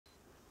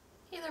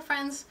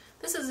friends,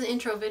 this is an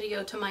intro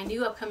video to my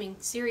new upcoming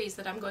series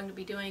that I'm going to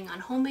be doing on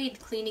homemade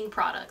cleaning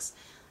products.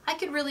 I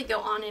could really go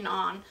on and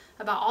on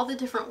about all the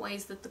different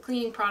ways that the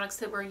cleaning products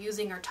that we're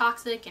using are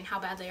toxic and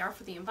how bad they are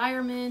for the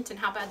environment and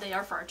how bad they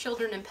are for our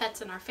children and pets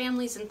and our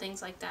families and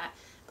things like that.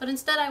 But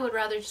instead I would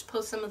rather just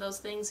post some of those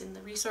things in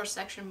the resource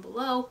section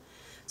below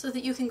so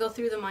that you can go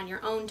through them on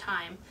your own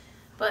time.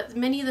 But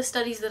many of the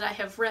studies that I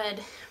have read,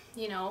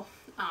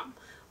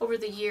 over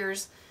the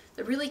years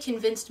that really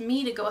convinced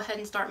me to go ahead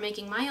and start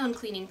making my own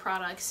cleaning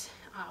products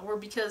were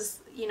because,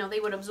 they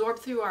would absorb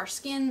through our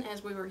skin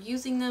as we were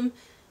using them.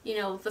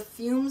 The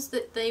fumes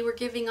that they were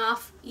giving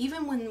off,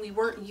 even when we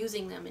weren't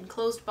using them in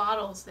closed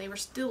bottles, they were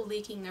still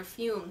leaking their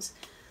fumes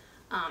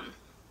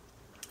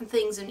and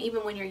things. And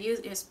even when you're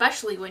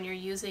especially when you're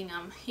using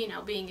them,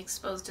 being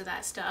exposed to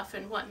that stuff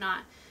and whatnot.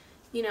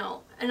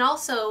 And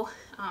also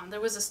there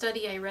was a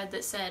study I read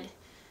that said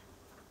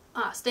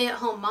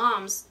stay-at-home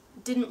moms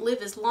didn't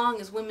live as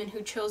long as women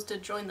who chose to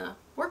join the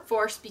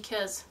workforce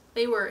because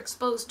they were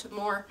exposed to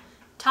more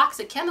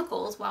toxic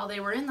chemicals while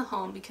they were in the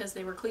home because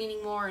they were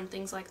cleaning more and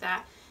things like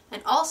that.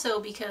 And also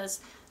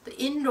because the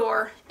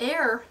indoor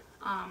air,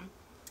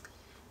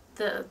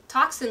 the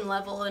toxin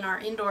level in our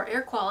indoor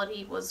air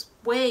quality was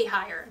way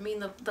higher. I mean,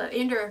 the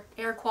indoor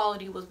air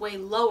quality was way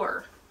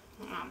lower,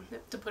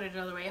 to put it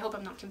another way. I hope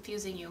I'm not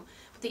confusing you.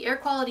 But the air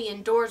quality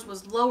indoors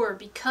was lower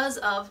because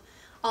of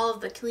all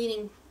of the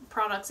cleaning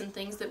products and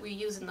things that we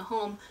use in the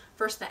home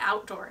versus the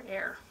outdoor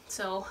air.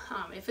 So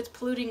if it's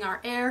polluting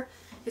our air,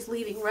 it's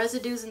leaving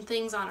residues and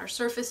things on our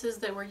surfaces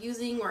that we're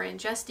using, we're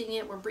ingesting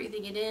it, we're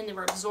breathing it in, and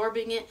we're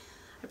absorbing it.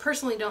 I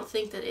personally don't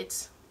think that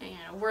it's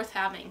worth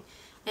having.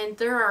 And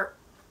there are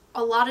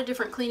a lot of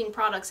different cleaning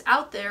products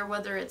out there,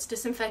 whether it's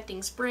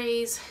disinfecting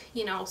sprays,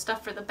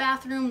 stuff for the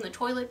bathroom, the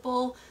toilet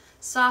bowl,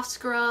 soft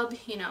scrub,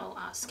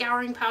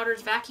 scouring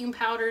powders, vacuum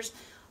powders,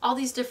 all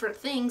these different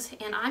things.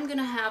 And I'm going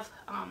to have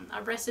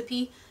a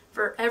recipe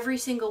for every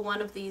single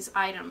one of these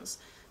items.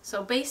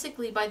 So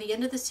basically by the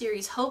end of the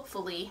series,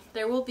 hopefully,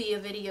 there will be a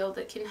video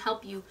that can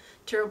help you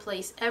to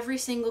replace every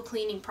single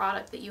cleaning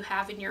product that you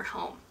have in your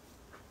home.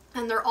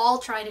 And they're all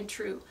tried and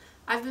true.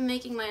 I've been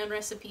making my own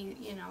recipe,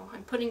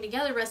 I'm putting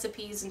together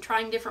recipes and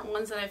trying different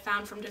ones that I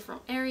found from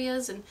different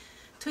areas and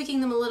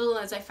tweaking them a little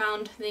as I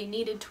found they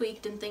needed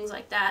tweaked and things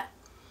like that.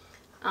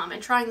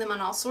 And trying them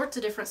on all sorts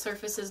of different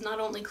surfaces,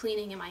 not only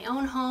cleaning in my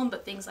own home,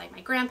 but things like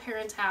my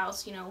grandparents'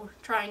 house,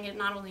 trying it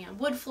not only on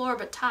wood floor,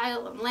 but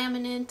tile and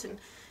laminate and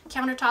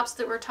countertops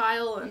that were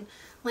tile and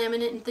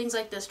laminate and things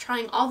like this,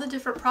 trying all the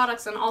different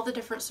products on all the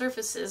different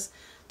surfaces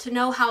to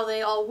know how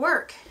they all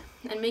work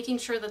and making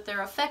sure that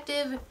they're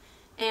effective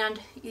and,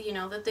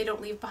 that they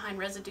don't leave behind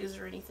residues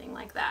or anything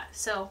like that.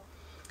 So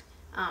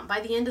by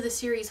the end of the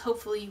series,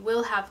 hopefully you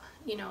will have,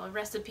 a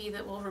recipe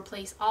that will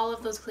replace all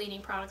of those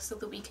cleaning products so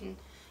that we can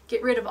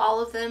get rid of all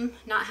of them,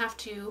 not have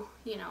to,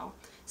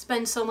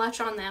 spend so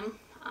much on them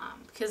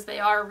because they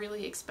are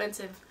really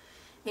expensive.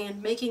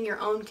 And making your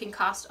own can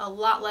cost a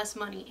lot less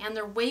money, and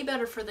they're way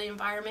better for the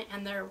environment,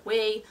 and they're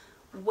way,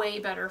 way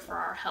better for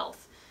our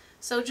health.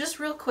 So just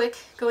real quick,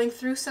 going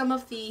through some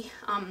of the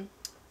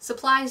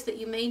supplies that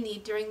you may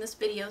need during this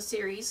video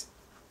series,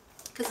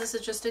 because this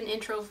is just an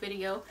intro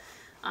video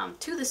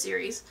to the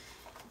series.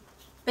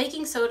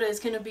 Baking soda is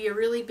going to be a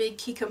really big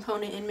key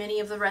component in many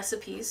of the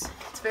recipes.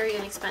 It's very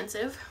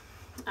inexpensive.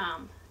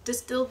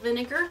 Distilled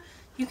vinegar,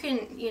 you can,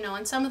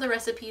 in some of the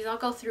recipes, I'll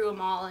go through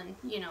them all and,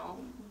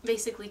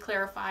 basically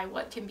clarify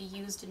what can be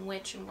used in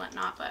which and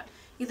whatnot, but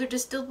either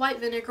distilled white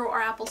vinegar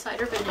or apple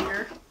cider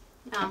vinegar,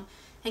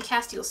 and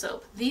Castile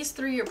soap. These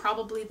three are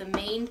probably the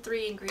main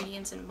three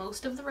ingredients in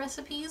most of the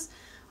recipes,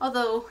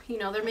 although,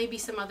 there may be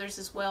some others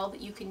as well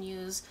that you can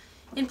use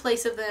in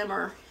place of them,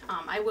 or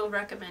I will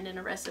recommend in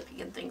a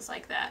recipe and things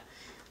like that.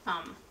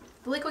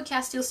 The liquid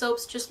Castile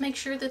soaps, just make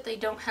sure that they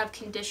don't have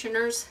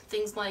conditioners,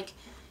 things like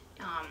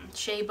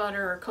shea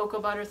butter or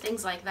cocoa butter,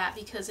 things like that,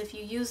 because if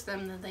you use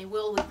them, then they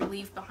will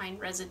leave behind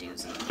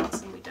residues and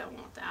things, and we don't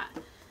want that.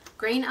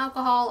 Grain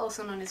alcohol,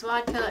 also known as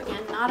vodka,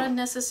 again, not a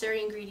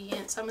necessary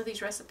ingredient. Some of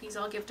these recipes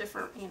I'll give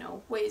different,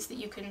 ways that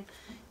you can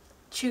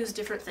choose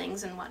different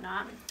things and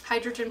whatnot.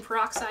 Hydrogen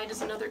peroxide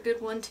is another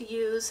good one to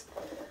use.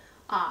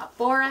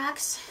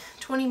 Borax,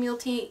 20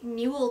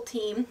 mule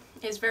team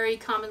is very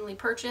commonly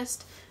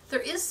purchased. There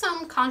is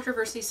some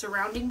controversy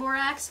surrounding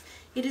borax.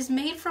 It is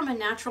made from a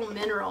natural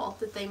mineral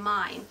that they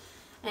mine.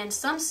 And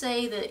some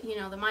say that,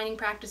 the mining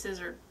practices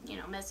are,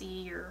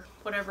 messy or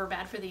whatever,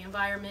 bad for the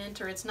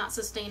environment, or it's not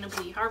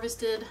sustainably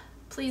harvested.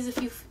 Please,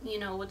 if you,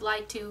 would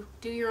like to,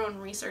 do your own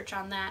research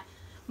on that.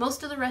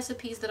 Most of the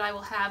recipes that I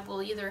will have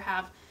will either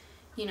have,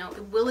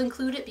 it will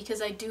include it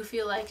because I do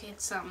feel like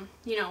it's,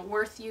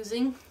 worth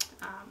using.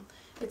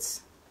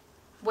 It's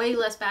way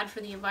less bad for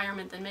the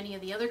environment than many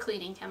of the other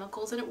cleaning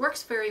chemicals, and it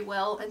works very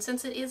well. And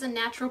since it is a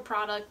natural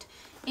product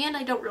and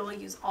I don't really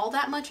use all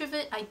that much of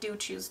it, I do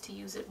choose to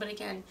use it. But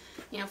again,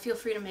 feel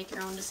free to make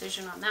your own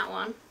decision on that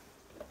one.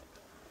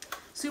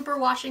 Super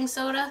washing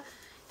soda.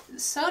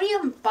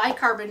 Sodium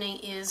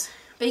bicarbonate is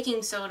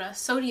baking soda.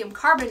 Sodium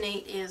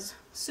carbonate is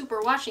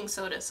super washing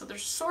soda. So they're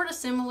sort of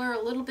similar,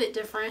 a little bit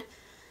different.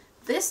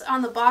 This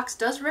on the box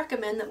does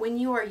recommend that when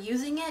you are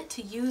using it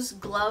to use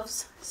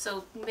gloves.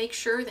 So make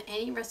sure that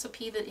any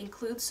recipe that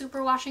includes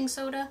super washing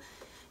soda,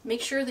 make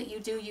sure that you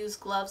do use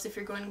gloves if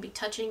you're going to be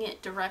touching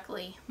it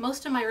directly.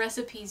 Most of my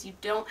recipes you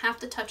don't have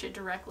to touch it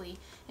directly.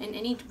 In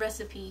any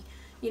recipe,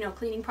 you know,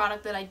 cleaning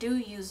product that I do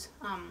use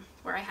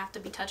where I have to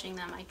be touching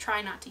them, I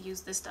try not to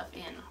use this stuff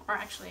in, or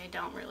actually I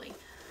don't really.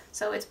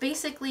 So it's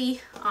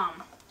basically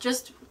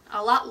just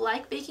a lot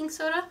like baking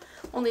soda,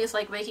 only it's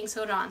like baking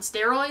soda on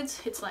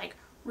steroids. It's like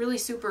really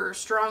super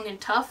strong and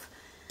tough,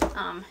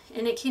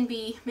 and it can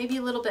be maybe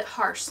a little bit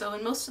harsh. So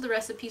in most of the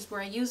recipes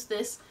where I use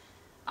this,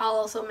 I'll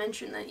also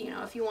mention that, you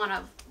know, if you want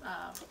a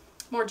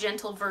more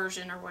gentle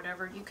version or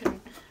whatever, you can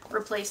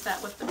replace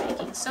that with the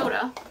baking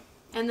soda.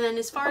 And then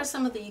as far as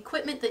some of the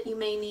equipment that you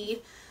may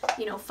need,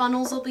 you know,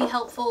 funnels will be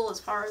helpful as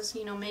far as,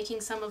 you know,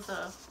 making some of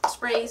the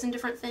sprays and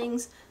different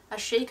things. A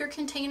shaker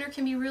container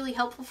can be really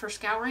helpful for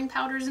scouring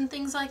powders and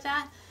things like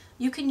that.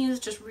 You can use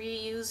just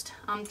reused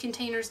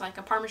containers, like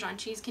a Parmesan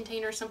cheese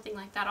container, something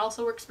like that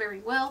also works very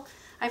well.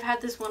 I've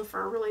had this one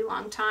for a really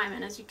long time,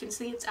 and as you can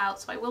see it's out,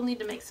 so I will need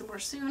to make some more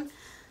soon.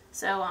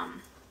 So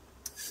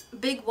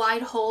big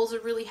wide holes are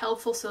really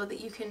helpful so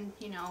that you can,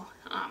 you know,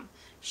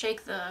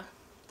 shake the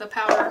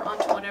powder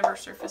onto whatever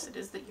surface it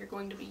is that you're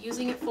going to be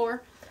using it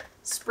for.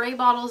 Spray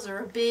bottles are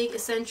a big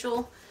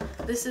essential.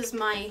 This is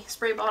my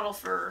spray bottle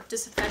for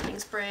disinfecting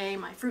spray,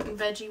 my fruit and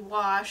veggie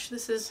wash.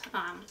 This is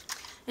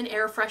an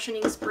air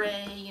freshening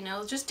spray, you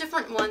know, just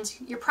different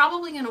ones. You're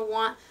probably going to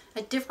want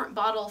a different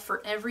bottle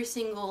for every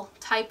single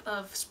type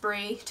of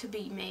spray to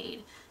be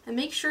made. And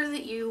make sure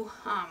that you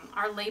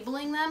are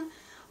labeling them,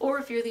 or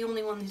if you're the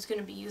only one who's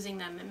going to be using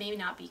them, it may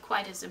not be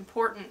quite as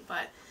important,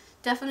 but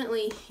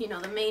definitely, you know,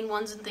 the main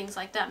ones and things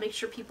like that, make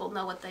sure people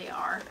know what they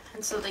are,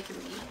 and so they can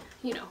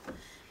be, you know,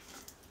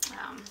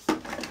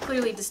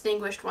 clearly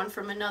distinguished one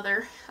from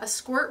another. A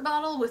squirt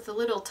bottle with a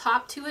little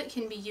top to it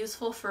can be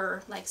useful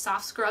for like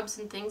soft scrubs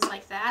and things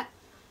like that.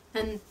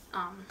 And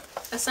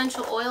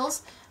essential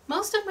oils.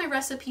 Most of my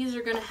recipes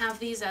are going to have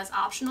these as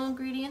optional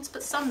ingredients,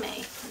 but some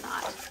may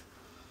not.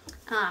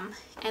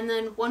 And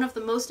then one of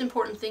the most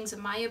important things, in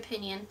my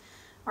opinion,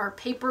 are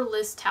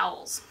paperless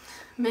towels.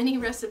 Many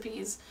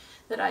recipes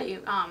that I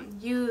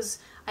use,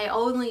 I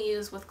only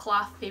use with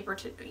cloth paper,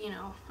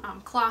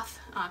 cloth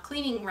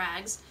cleaning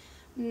rags.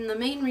 And the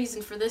main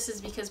reason for this is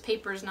because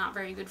paper is not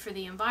very good for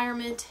the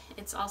environment.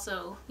 It's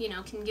also, you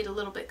know, can get a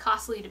little bit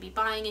costly to be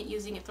buying it,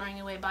 using it, throwing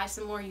away, buy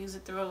some more, use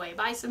it, throw away,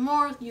 buy some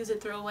more, use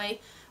it, throw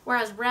away.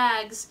 Whereas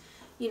rags,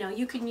 you know,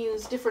 you can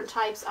use different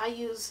types. I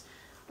use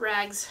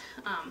rags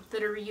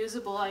that are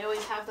reusable. I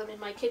always have them in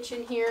my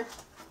kitchen here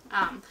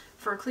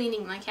for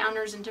cleaning my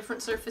counters and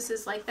different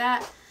surfaces like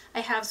that. I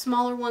have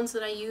smaller ones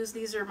that I use.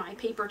 These are my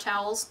paper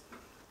towels.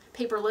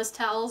 Paperless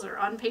towels or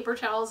on-paper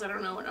towels. I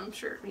don't know what I'm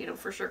sure, you know,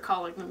 for sure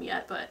calling them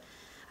yet, but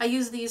I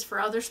use these for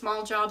other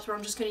small jobs where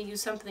I'm just going to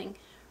use something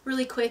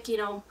really quick, you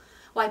know,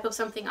 wipe up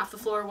something off the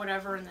floor or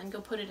whatever, and then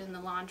go put it in the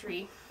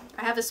laundry.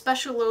 I have a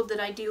special load that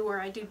I do where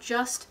I do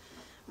just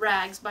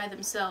rags by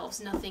themselves,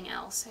 nothing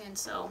else, and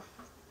so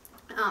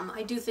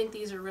I do think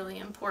these are really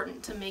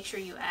important to make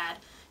sure you add.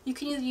 You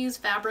can either use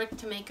fabric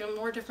to make them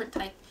or different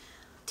type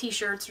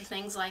t-shirts or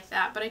things like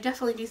that, but I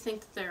definitely do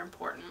think that they're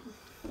important.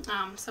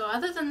 So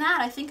other than that,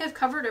 I think I've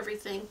covered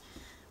everything.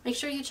 Make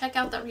sure you check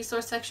out that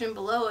resource section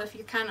below if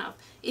you're kind of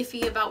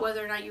iffy about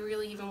whether or not you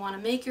really even want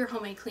to make your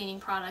homemade cleaning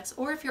products,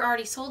 or if you're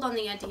already sold on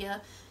the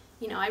idea.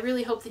 You know, I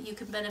really hope that you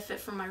can benefit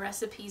from my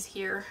recipes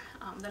here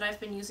that I've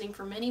been using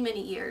for many,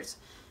 many years,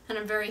 and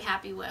I'm very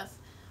happy with.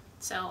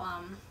 So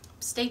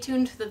stay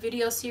tuned to the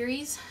video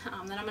series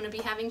that I'm going to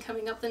be having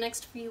coming up the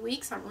next few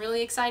weeks. I'm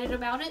really excited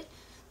about it.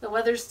 The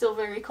weather's still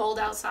very cold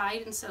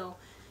outside, and so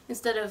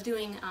instead of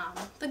doing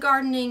the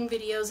gardening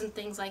videos and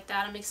things like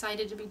that, I'm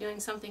excited to be doing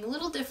something a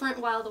little different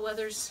while the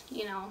weather's,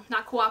 you know,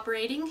 not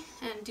cooperating,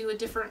 and do a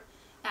different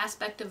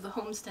aspect of the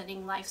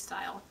homesteading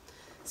lifestyle.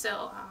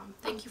 So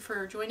thank you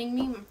for joining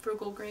me. I'm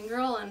Frugal Green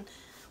Girl, and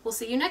we'll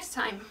see you next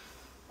time.